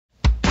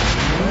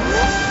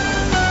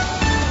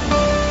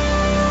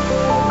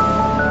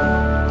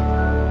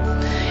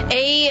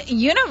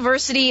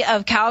University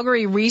of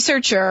Calgary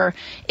researcher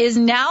is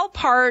now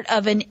part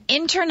of an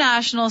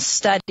international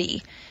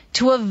study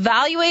to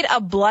evaluate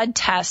a blood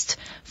test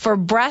for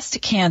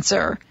breast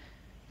cancer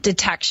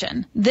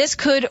detection. This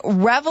could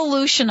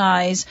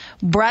revolutionize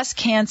breast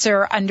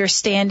cancer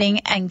understanding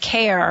and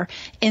care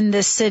in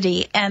this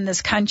city and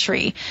this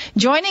country.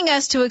 Joining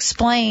us to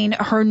explain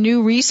her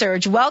new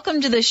research, welcome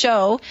to the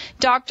show,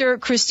 Dr.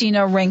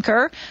 Kristina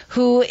Rinker,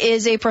 who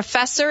is a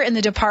professor in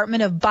the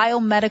Department of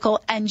Biomedical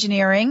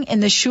Engineering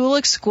in the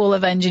Schulich School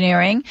of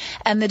Engineering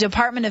and the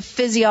Department of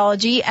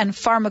Physiology and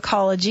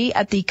Pharmacology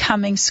at the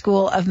Cummings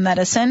School of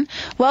Medicine.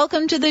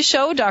 Welcome to the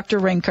show, Dr.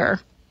 Rinker.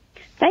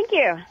 Thank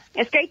you.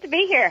 It's great to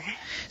be here.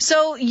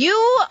 So you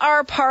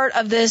are part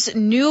of this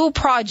new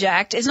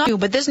project. It's not new,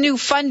 but this new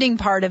funding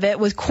part of it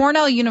with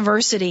Cornell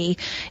University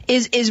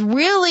is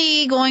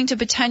really going to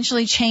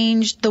potentially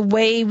change the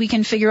way we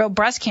can figure out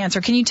breast cancer.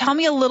 Can you tell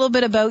me a little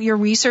bit about your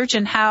research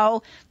and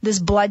how this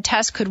blood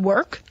test could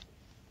work?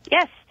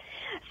 Yes.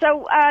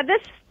 So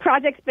this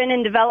project's been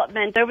in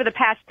development over the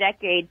past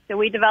decade. So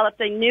we developed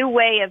a new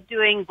way of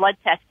doing blood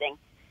testing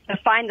to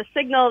find the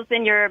signals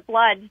in your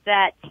blood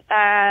that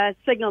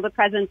signal the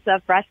presence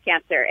of breast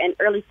cancer and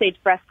early-stage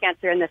breast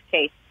cancer in this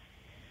case.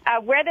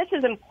 Where this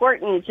is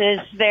important is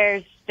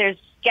there's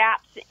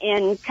gaps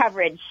in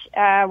coverage.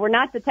 We're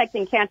not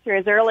detecting cancer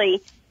as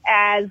early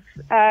as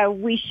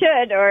we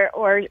should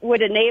or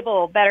would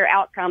enable better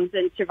outcomes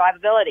and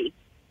survivability.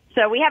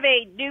 So we have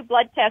a new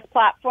blood test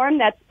platform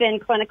that's been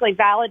clinically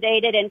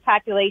validated in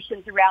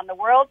populations around the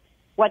world.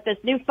 What this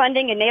new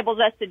funding enables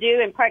us to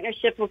do in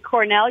partnership with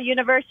Cornell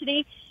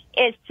University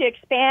is to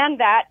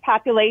expand that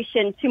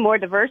population to more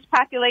diverse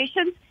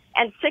populations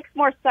and 6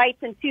 more sites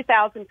and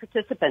 2,000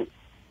 participants.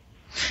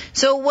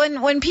 So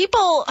when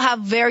people have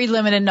very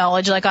limited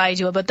knowledge like I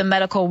do about the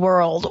medical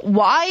world,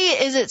 why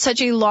is it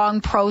such a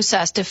long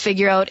process to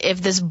figure out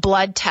if this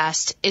blood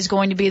test is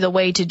going to be the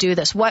way to do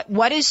this?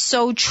 What is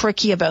so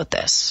tricky about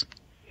this?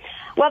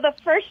 Well, the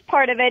first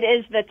part of it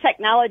is the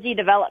technology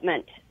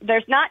development.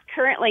 There's not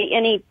currently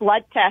any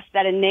blood test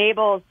that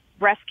enables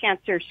breast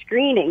cancer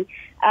screening.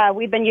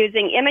 We've been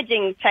using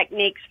imaging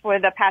techniques for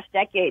the past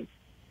decades.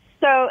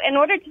 So in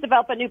order to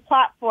develop a new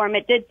platform,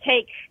 it did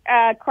take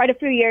quite a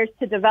few years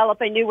to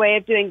develop a new way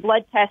of doing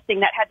blood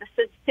testing that had the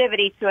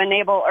sensitivity to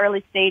enable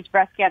early-stage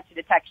breast cancer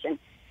detection.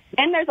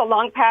 Then there's a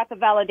long path of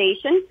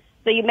validation.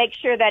 So you make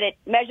sure that it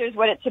measures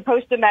what it's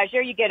supposed to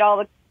measure. You get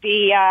all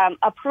the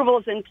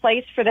approvals in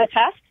place for the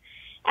test.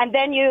 And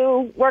then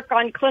you work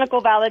on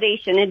clinical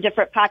validation in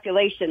different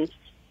populations.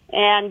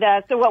 And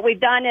so what we've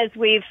done is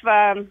we've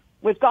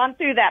gone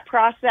through that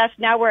process.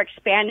 Now we're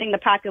expanding the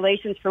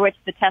populations for which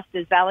the test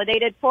is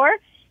validated for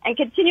and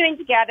continuing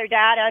to gather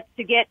data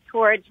to get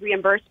towards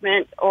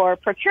reimbursement or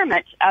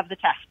procurement of the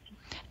test.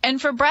 And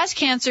for breast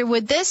cancer,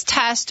 would this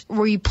test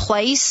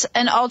replace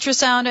an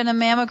ultrasound and a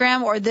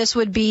mammogram, or this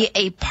would be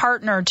a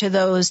partner to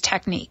those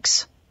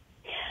techniques?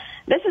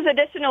 This is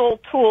additional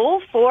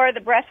tool for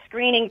the breast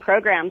screening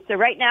program. So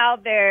right now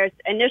there's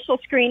initial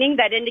screening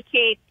that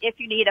indicates if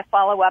you need a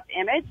follow-up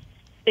image.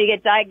 So you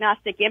get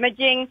diagnostic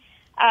imaging,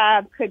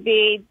 could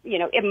be,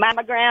 a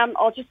mammogram,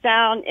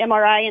 ultrasound,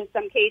 MRI in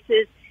some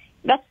cases.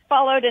 That's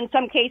followed in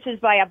some cases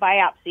by a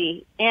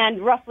biopsy.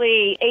 And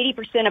roughly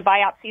 80% of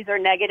biopsies are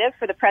negative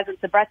for the presence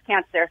of breast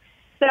cancer.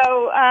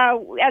 So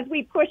as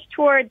we push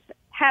towards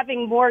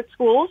having more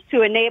tools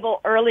to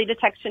enable early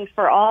detection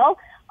for all,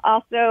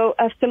 also,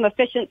 some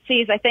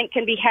efficiencies, I think,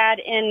 can be had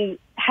in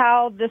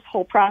how this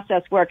whole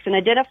process works and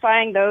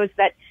identifying those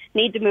that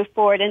need to move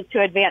forward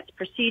into advanced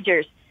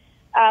procedures.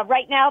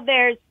 Right now,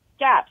 there's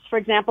gaps. For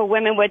example,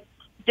 women with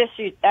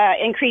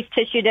increased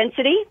tissue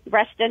density,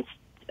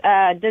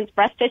 dense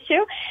breast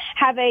tissue,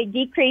 have a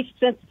decreased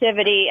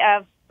sensitivity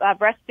of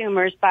breast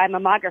tumors by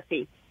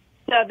mammography.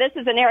 So this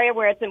is an area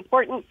where it's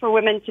important for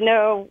women to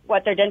know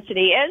what their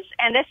density is,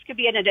 and this could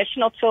be an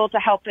additional tool to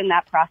help in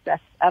that process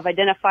of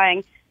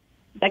identifying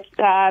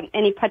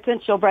any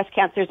potential breast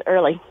cancers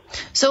early.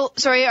 So,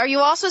 sorry, are you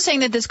also saying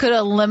that this could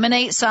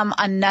eliminate some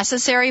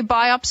unnecessary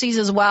biopsies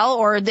as well,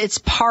 or it's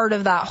part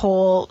of that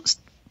whole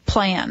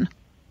plan?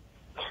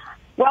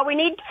 Well, we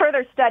need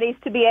further studies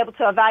to be able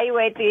to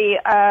evaluate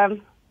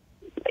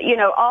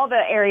all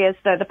the areas,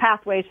 the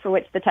pathways for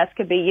which the test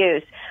could be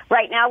used.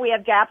 Right now, we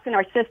have gaps in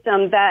our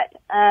system that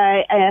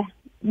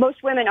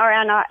most women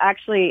are not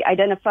actually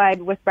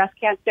identified with breast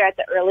cancer at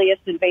the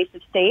earliest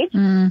invasive stage,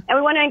 and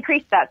we want to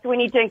increase that. So we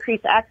need to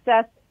increase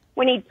access.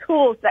 We need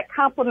tools that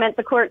complement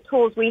the current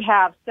tools we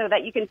have so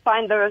that you can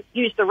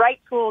use the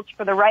right tools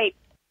for the right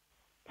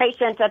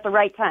patient at the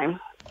right time.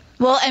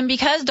 Well, and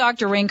because,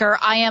 Dr. Rinker,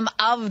 I am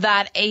of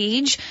that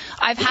age,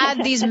 I've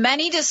had these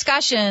many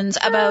discussions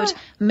about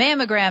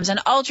mammograms and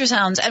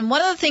ultrasounds. And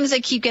one of the things I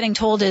keep getting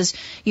told is,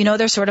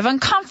 they're sort of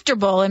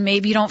uncomfortable and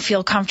maybe you don't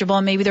feel comfortable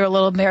and maybe they're a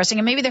little embarrassing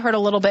and maybe they hurt a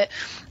little bit.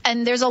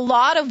 And there's a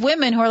lot of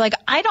women who are like,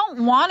 I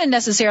don't want to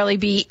necessarily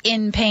be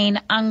in pain,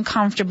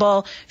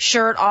 uncomfortable,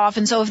 shirt off.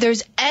 And so if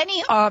there's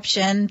any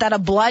option that a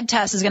blood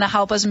test is going to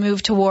help us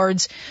move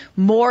towards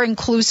more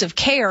inclusive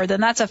care,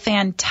 then that's a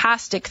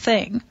fantastic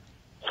thing.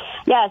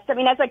 Yes, I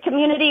mean, as a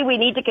community, we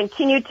need to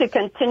continue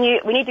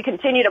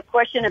to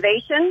push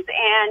innovations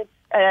and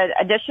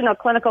additional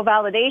clinical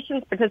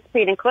validations,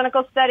 participate in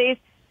clinical studies,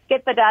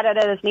 get the data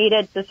that is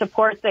needed to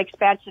support the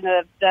expansion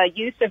of the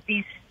use of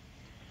this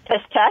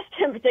test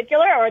in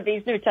particular, or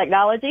these new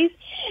technologies,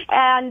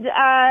 and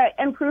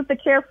improve the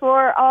care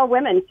for all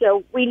women.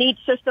 So we need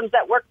systems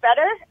that work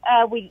better.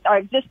 Our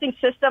existing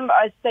system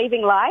is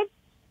saving lives,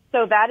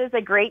 so that is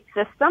a great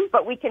system,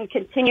 but we can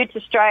continue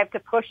to strive to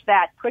push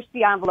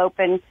the envelope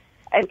and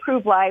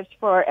improve lives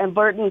for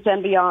Albertans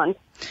and beyond.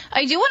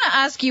 I do want to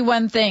ask you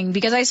one thing,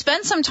 because I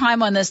spent some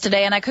time on this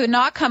today and I could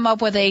not come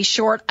up with a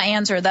short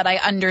answer that I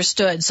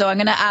understood. So I'm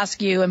going to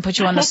ask you and put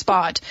you on the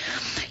spot.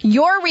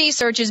 Your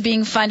research is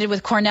being funded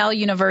with Cornell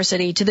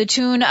University to the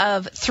tune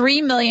of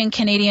 $3 million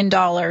Canadian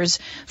dollars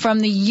from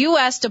the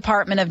U.S.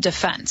 Department of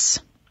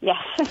Defense. Yes.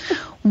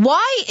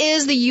 Why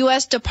is the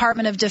U.S.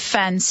 Department of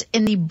Defense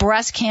in the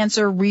breast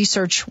cancer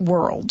research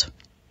world?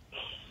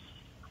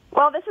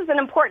 Well, this is an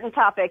important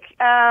topic.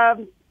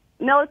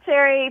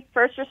 Military,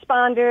 first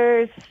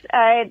responders,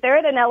 they're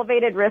at an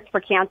elevated risk for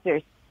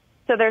cancers.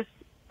 So there's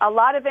a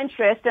lot of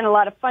interest and a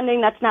lot of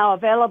funding that's now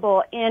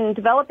available in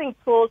developing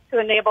tools to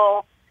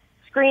enable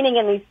screening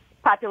in these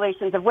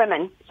populations of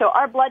women. So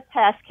our blood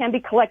tests can be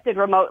collected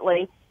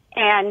remotely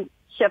and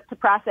shipped to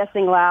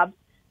processing labs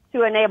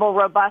to enable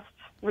robust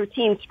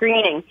routine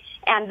screening.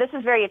 And this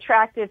is very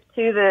attractive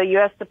to the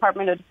U.S.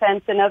 Department of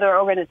Defense and other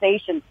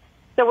organizations.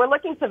 So we're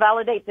looking to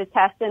validate the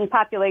test in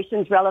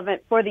populations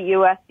relevant for the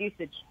U.S.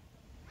 usage.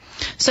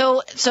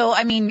 So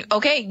I mean,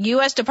 okay,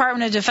 U.S.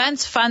 Department of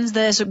Defense funds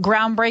this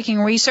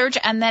groundbreaking research,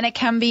 and then it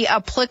can be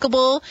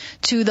applicable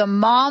to the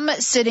mom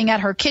sitting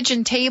at her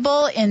kitchen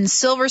table in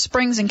Silver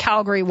Springs and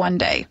Calgary one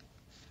day.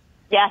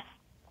 Yes.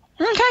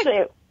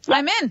 Okay. So,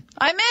 I'm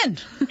in.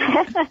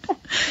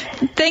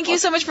 Thank you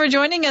so much for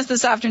joining us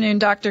this afternoon,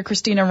 Dr.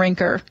 Kristina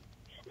Rinker.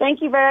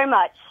 Thank you very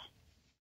much.